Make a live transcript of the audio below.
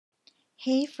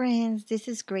Hey friends, this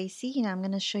is Gracie and I'm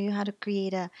going to show you how to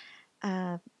create a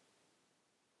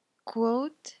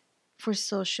quote for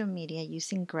social media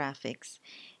using graphics.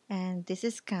 And this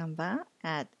is Canva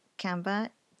at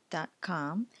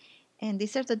canva.com. And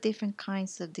these are the different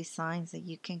kinds of designs that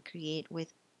you can create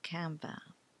with Canva.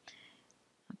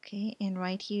 Okay, and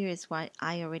right here is what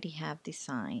I already have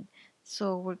designed.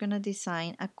 So we're going to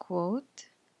design a quote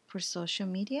for social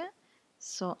media.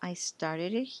 So I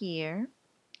started it here.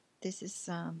 This is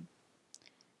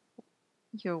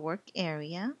your work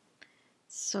area.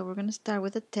 So we're going to start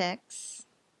with the text.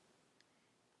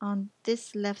 On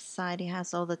this left side, it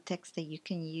has all the text that you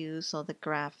can use, all the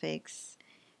graphics.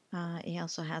 It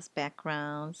also has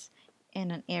backgrounds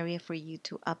and an area for you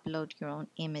to upload your own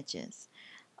images.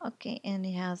 Okay, and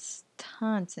it has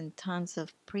tons and tons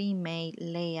of pre-made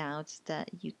layouts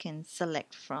that you can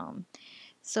select from.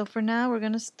 So for now, we're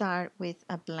going to start with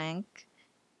a blank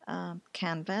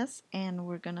canvas and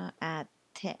we're going to add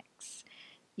text.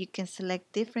 You can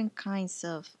select different kinds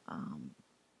of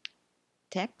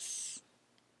text,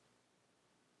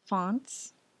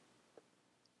 fonts,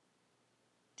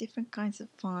 different kinds of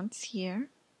fonts here.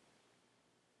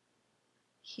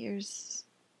 Here's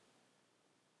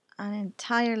an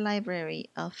entire library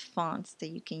of fonts that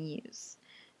you can use.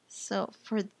 So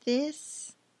for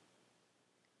this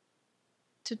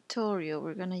tutorial,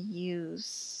 we're going to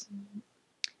use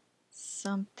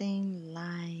something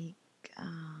like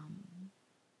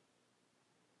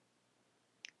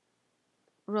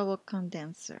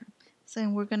RoboCondenser. So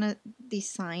we're going to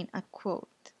design a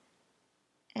quote.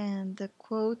 And the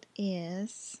quote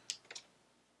is,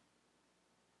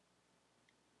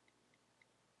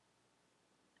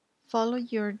 follow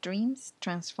your dreams,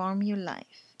 transform your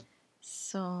life.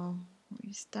 So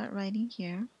we start writing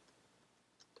here.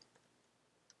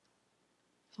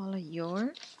 Follow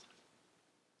your,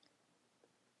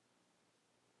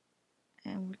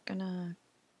 and we're gonna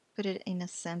put it in a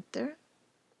center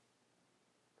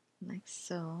like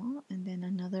so, and then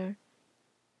another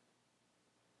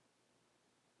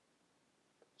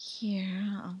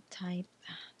here. I'll type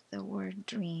the word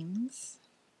dreams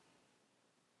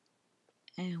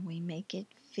and we make it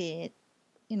fit,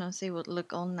 so it would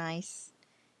look all nice.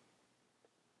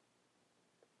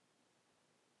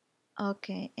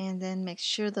 Okay, and then make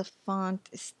sure the font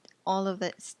is, all of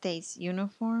it stays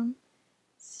uniform.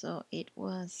 So it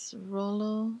was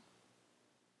Rollo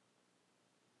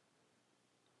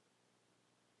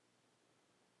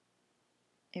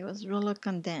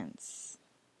Condense.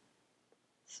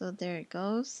 So there it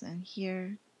goes, and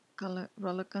here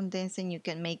Rollo Condense, and you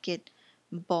can make it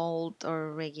bold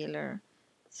or regular.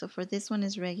 So for this one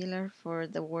is regular, for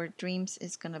the word dreams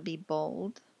is gonna be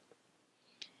bold.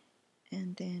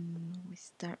 And then we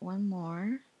start one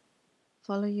more.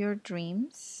 Follow your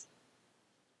dreams.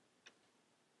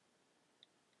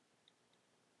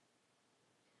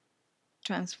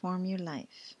 Transform your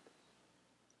life.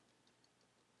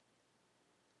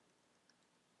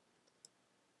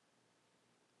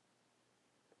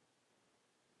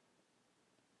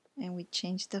 And we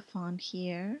change the font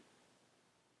here.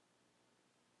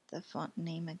 The font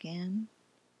name again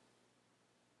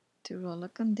to Rollo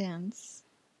Condense.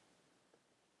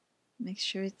 Make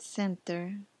sure it's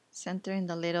center in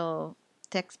the little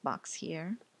text box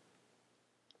here.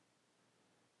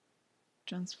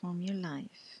 Transform your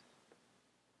life.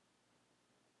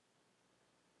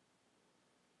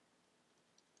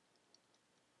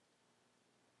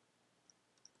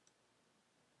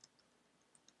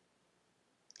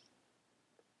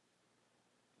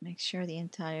 Make sure the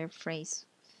entire phrase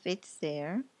fits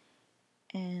there,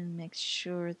 and make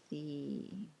sure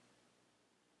the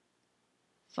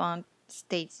font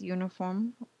stays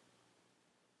uniform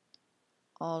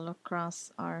all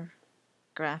across our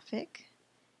graphic.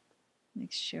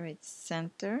 Make sure it's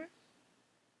center.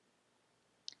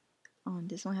 Oh, and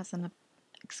this one has an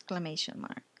exclamation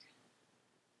mark.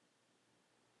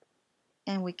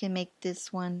 And we can make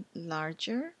this one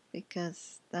larger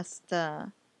because that's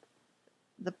the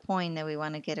point that we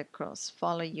want to get across.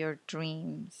 Follow your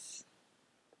dreams.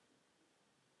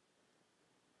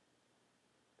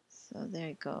 So there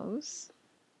it goes.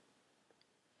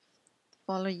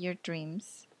 Follow your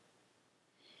dreams.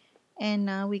 And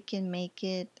now we can make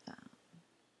it,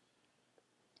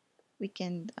 we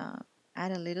can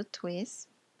add a little twist,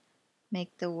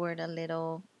 make the word a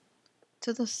little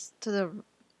to the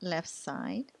left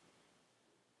side,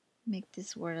 make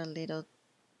this word a little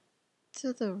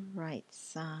to the right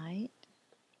side,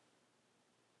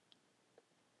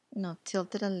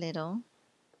 tilt it a little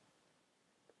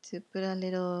to put a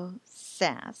little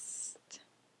sass,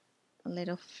 a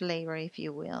little flavor if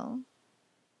you will.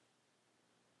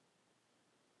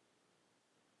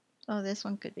 Oh, this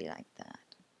one could be like that.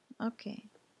 Okay,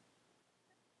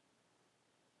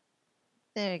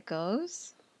 there it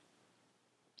goes.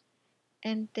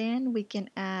 And then we can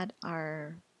add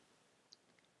our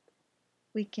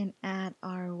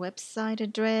website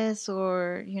address,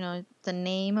 or the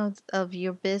name of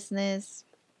your business.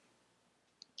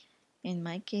 In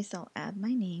my case, I'll add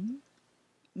my name,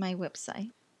 my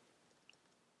website.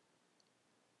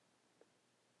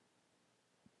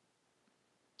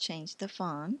 Change the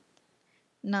font.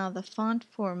 Now the font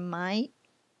for my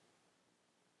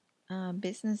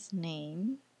business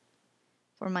name,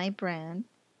 for my brand,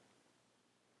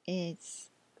 is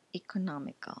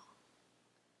economical.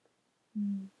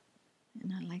 And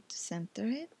I like to center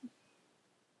it.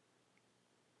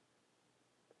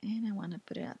 And I want to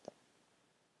put it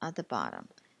at the bottom.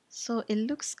 So it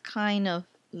looks kind of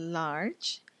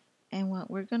large. And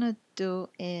what we're going to do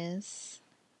is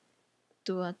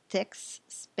do a text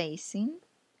spacing.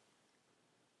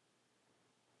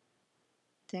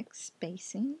 Text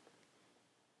spacing.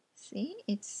 See,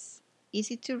 it's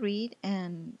easy to read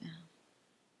and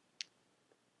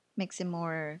makes it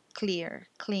more clear,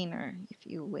 cleaner, if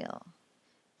you will.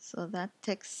 So that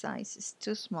text size is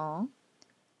too small.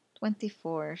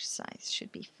 24 size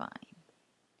should be fine.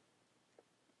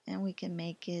 And we can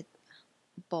make it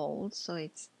bold so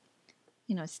it's,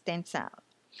 stands out.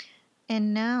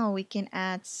 And now we can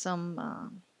add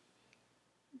some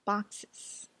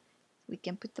boxes. We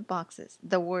can put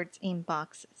the words in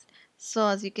boxes. So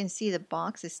as you can see, the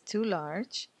box is too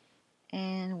large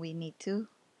and we need to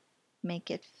make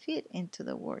it fit into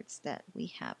the words that we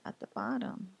have at the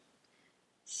bottom.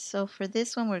 So for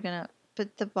this one, we're going to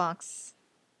put the box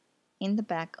in the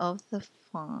back of the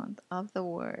font of the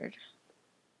word.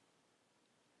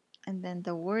 And then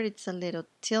the word, it's a little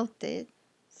tilted,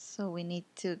 so we need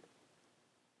to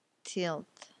tilt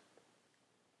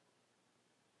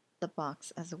the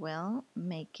box as well,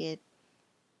 make it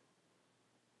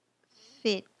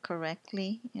fit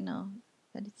correctly,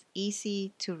 that it's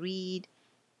easy to read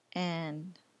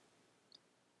and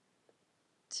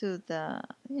to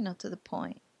the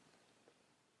point.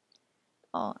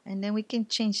 Oh, and then we can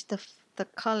change the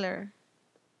color.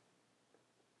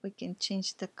 We can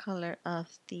change the color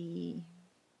of the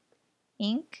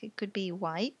ink. It could be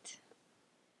white.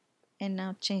 And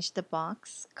now change the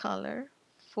box color.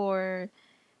 For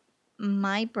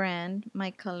my brand, my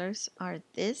colors are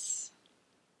this.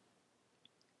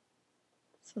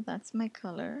 So that's my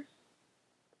color.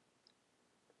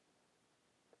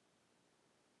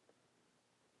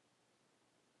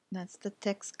 That's the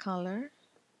text color.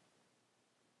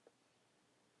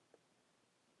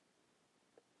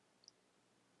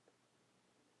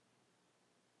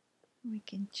 We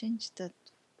can change the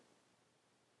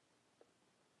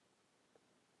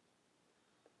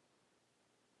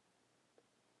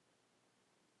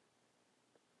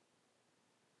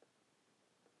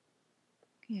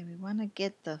Okay, we want to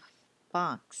get the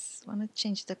box. We want to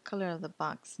change the color of the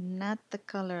box, not the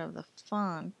color of the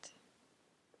font.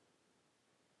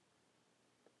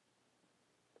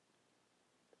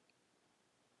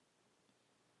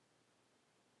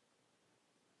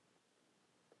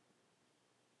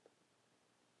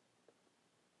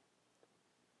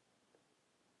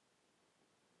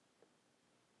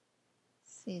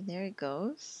 See, there it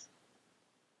goes.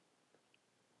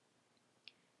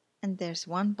 And there's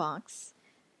one box.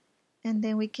 And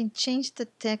then we can change the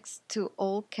text to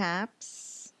all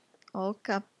caps. All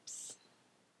caps.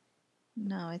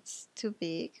 No, it's too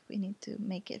big. We need to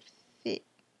make it fit.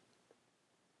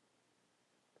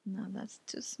 No, that's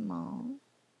too small.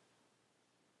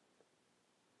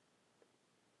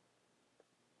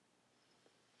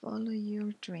 Follow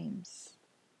your dreams.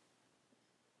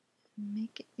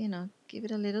 Make it, give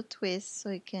it a little twist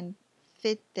so it can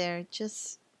fit there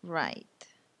just right.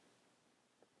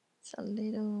 It's a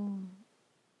little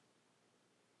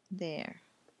there.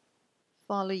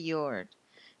 Follow your.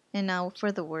 And now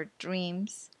for the word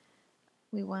dreams,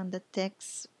 we want the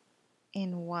text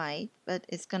in white, but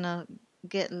it's gonna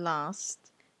get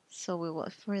lost. So we will,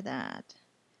 for that,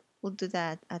 we'll do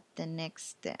that at the next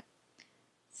step.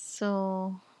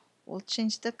 So we'll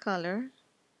change the color.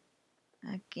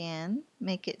 Again,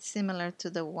 make it similar to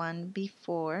the one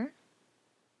before.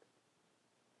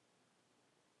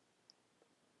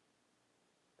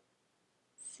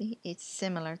 See, it's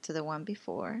similar to the one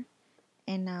before.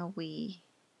 And now we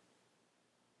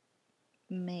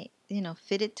make,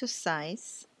 fit it to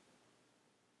size.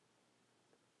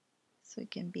 So it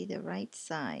can be the right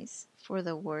size for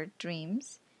the word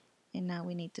dreams. And now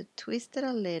we need to twist it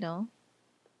a little,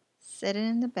 set it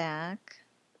in the back,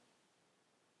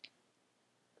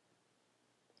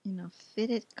 fit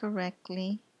it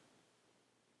correctly.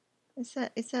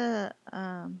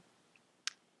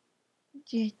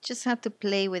 you just have to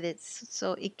play with it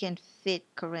so it can fit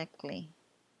correctly.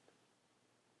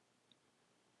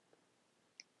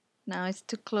 Now it's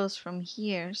too close from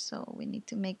here, so we need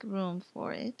to make room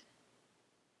for it.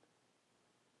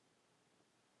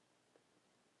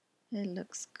 It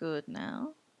looks good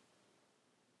now.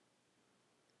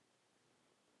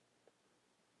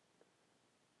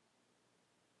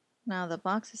 Now the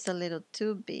box is a little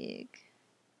too big.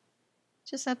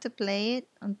 Just have to play it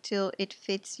until it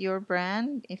fits your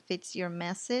brand, it fits your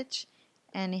message,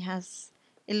 and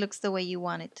it looks the way you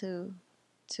want it to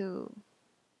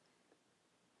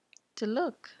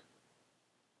look.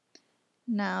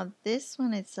 Now this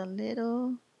one is a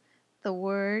little, the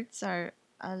words are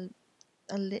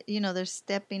they're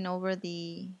stepping over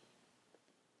the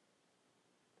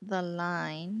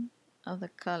line of the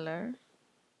color.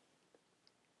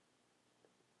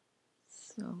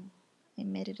 So I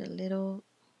made it a little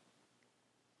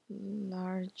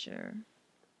larger.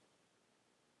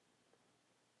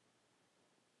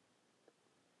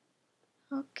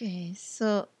 Okay,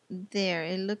 so there,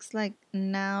 it looks like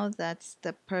now that's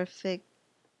the perfect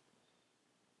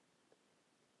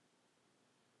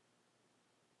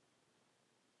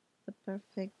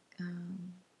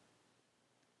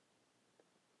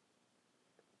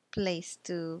place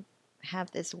to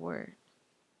have this word.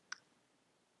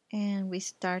 And we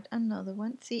start another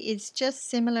one. See, it's just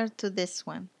similar to this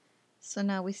one. So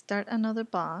now we start another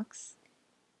box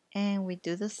and we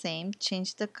do the same,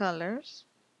 change the colors.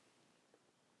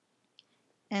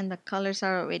 And the colors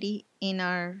are already in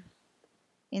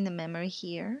the memory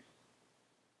here.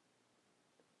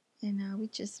 And now we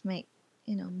just make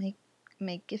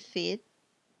it fit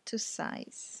to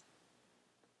size.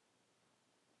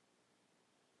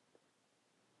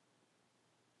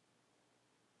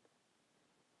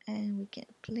 And we can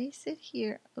place it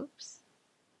here, oops,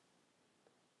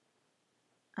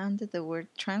 under the word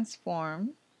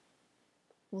transform.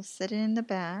 We'll set it in the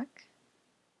back,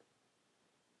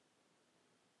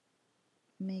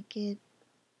 make it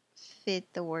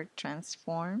fit the word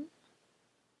transform.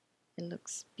 It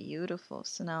looks beautiful.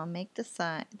 So now make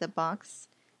the box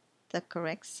the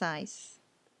correct size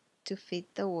to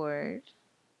fit the word.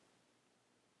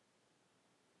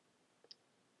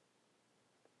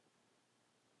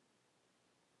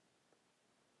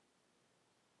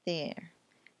 There.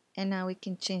 And now we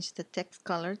can change the text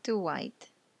color to white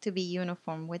to be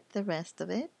uniform with the rest of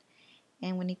it.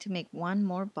 And we need to make one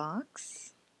more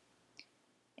box.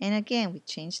 And again, we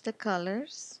change the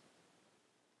colors.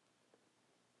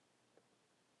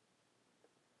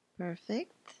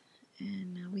 Perfect.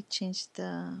 And now we change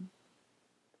the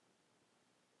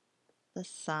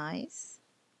size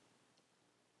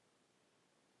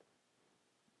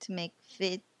to make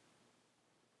fit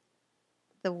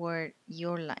the word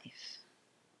your life.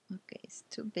 Okay, it's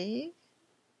too big.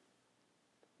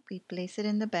 We place it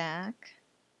in the back.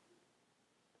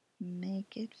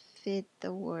 Make it fit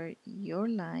the word your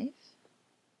life.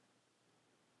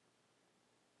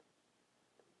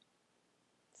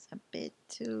 It's a bit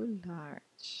too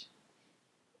large.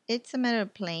 It's a matter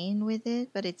of playing with it,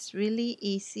 but it's really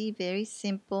easy, very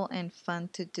simple and fun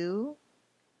to do.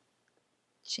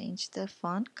 Change the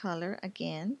font color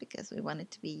again because we want it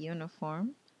to be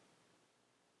uniform.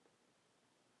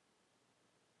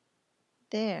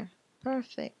 There,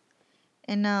 perfect.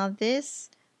 And now this,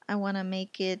 I want to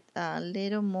make it a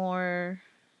little more,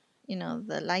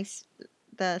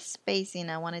 the spacing,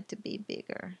 I want it to be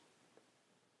bigger.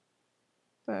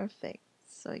 Perfect.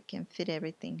 So it can fit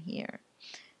everything here.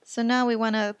 So now we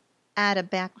want to add a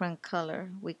background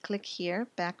color. We click here,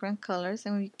 background colors,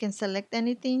 and we can select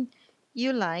anything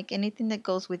you like, anything that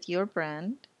goes with your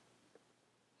brand.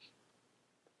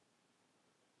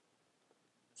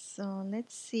 So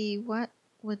let's see what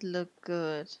would look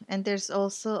good. And there's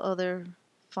also other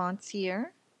fonts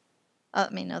here.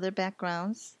 Other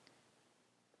backgrounds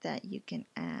that you can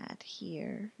add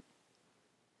here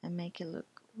and make it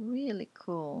look really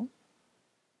cool.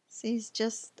 See, it's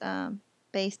just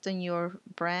based on your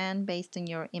brand, based on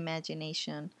your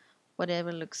imagination,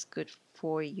 whatever looks good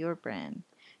for your brand.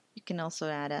 You can also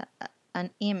add an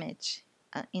image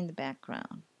in the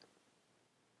background.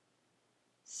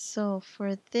 So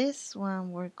for this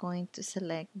one, we're going to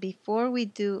select, before we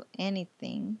do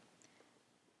anything,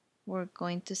 we're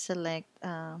going to select,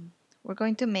 we're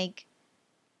going to make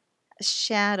a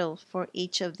shadow for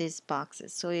each of these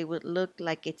boxes so it would look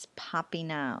like it's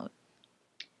popping out.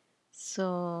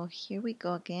 So here we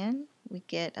go again. We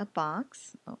get a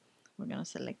box. Oh, we're going to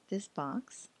select this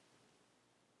box.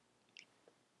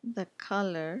 The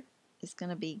color is going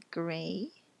to be gray.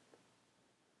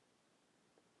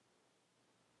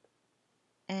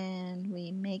 and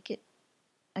we make it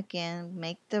again,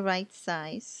 make the right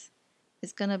size.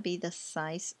 It's gonna be the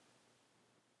size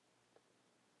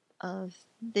of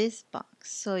this box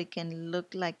so it can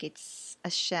look like it's a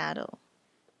shadow,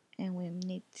 and we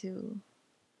need to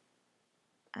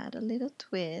add a little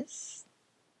twist,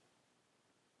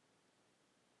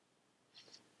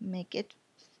 make it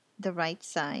the right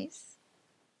size.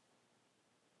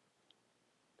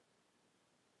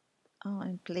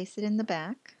 And place it in the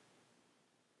back.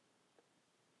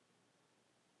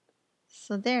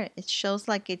 So there, it shows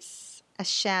like it's a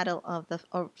shadow of the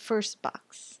first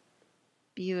box.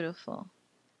 Beautiful.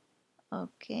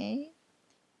 Okay,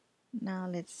 now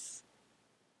let's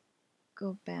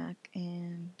go back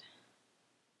and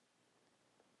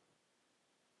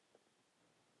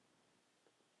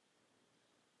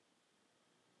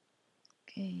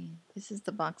okay, this is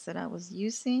the box that I was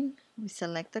using. We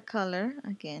select the color,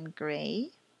 again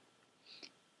gray,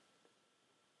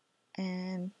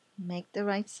 and make the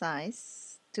right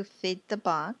size to fit the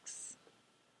box.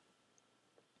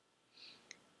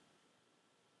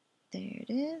 There it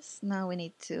is. Now we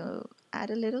need to add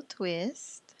a little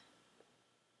twist,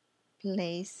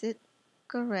 place it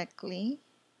correctly.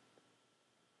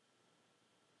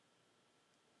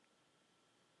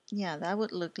 Yeah, that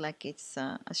would look like it's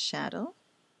a shadow.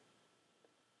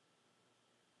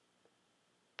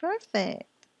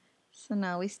 Perfect. So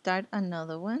now we start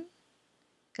another one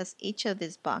because each of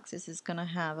these boxes is going to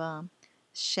have a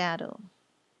shadow.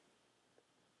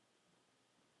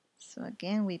 So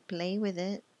again, we play with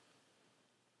it,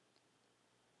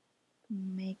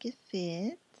 make it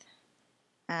fit,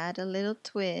 add a little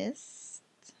twist,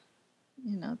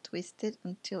 twist it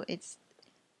until it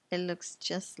looks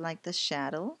just like the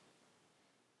shadow.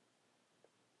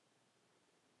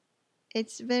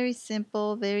 It's very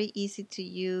simple, very easy to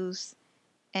use,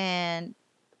 and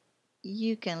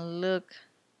you can look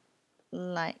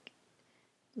like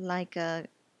a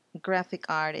graphic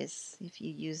artist if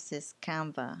you use this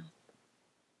Canva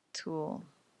tool.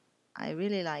 I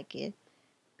really like it.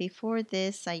 Before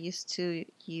this, I used to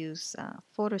use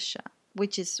Photoshop,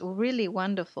 which is really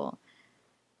wonderful.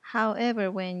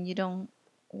 However, when you don't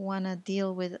want to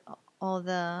deal with all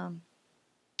the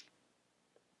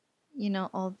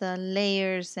all the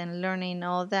layers and learning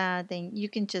all that, then you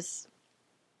can just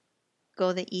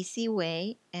go the easy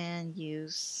way and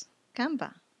use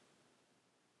Canva.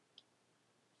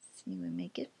 See, we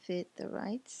make it fit the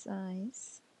right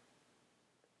size.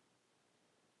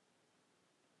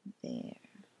 There.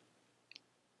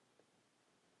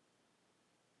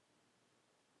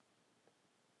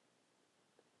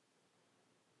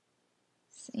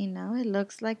 See, now it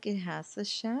looks like it has a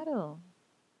shadow.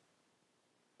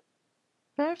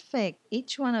 Perfect.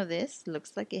 Each one of this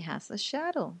looks like it has a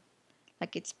shadow,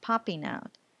 like it's popping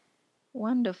out.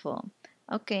 Wonderful.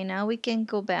 Okay, now we can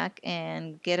go back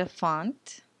and get a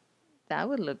font. That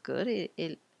would look good.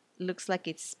 It looks like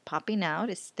it's popping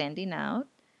out, it's standing out.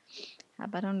 How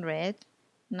about on red?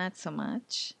 Not so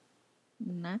much.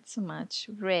 Not so much.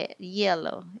 Red,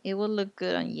 yellow. It will look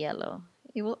good on yellow.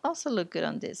 It will also look good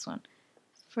on this one.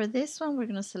 For this one, we're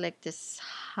going to select this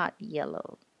hot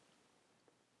yellow.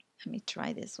 Let me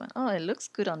try this one. Oh, it looks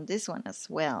good on this one as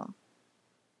well.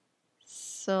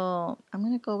 So I'm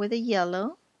going to go with the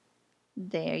yellow.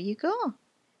 There you go.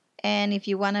 And if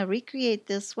you want to recreate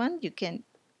this one, you can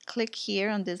click here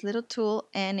on this little tool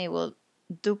and it will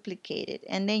duplicate it.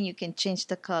 And then you can change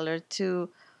the color to,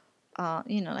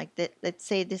 like that. Let's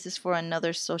say this is for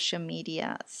another social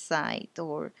media site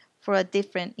or for a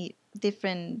different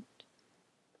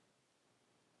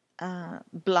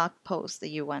blog post that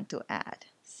you want to add.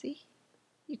 See,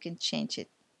 you can change it.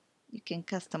 You can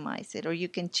customize it, or you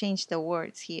can change the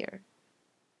words here.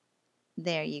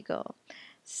 There you go.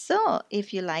 So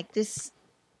if you like this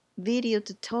video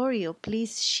tutorial,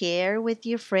 please share with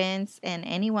your friends and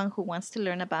anyone who wants to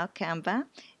learn about Canva,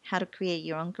 how to create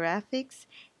your own graphics,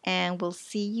 and we'll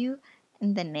see you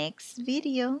in the next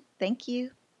video. Thank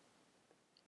you.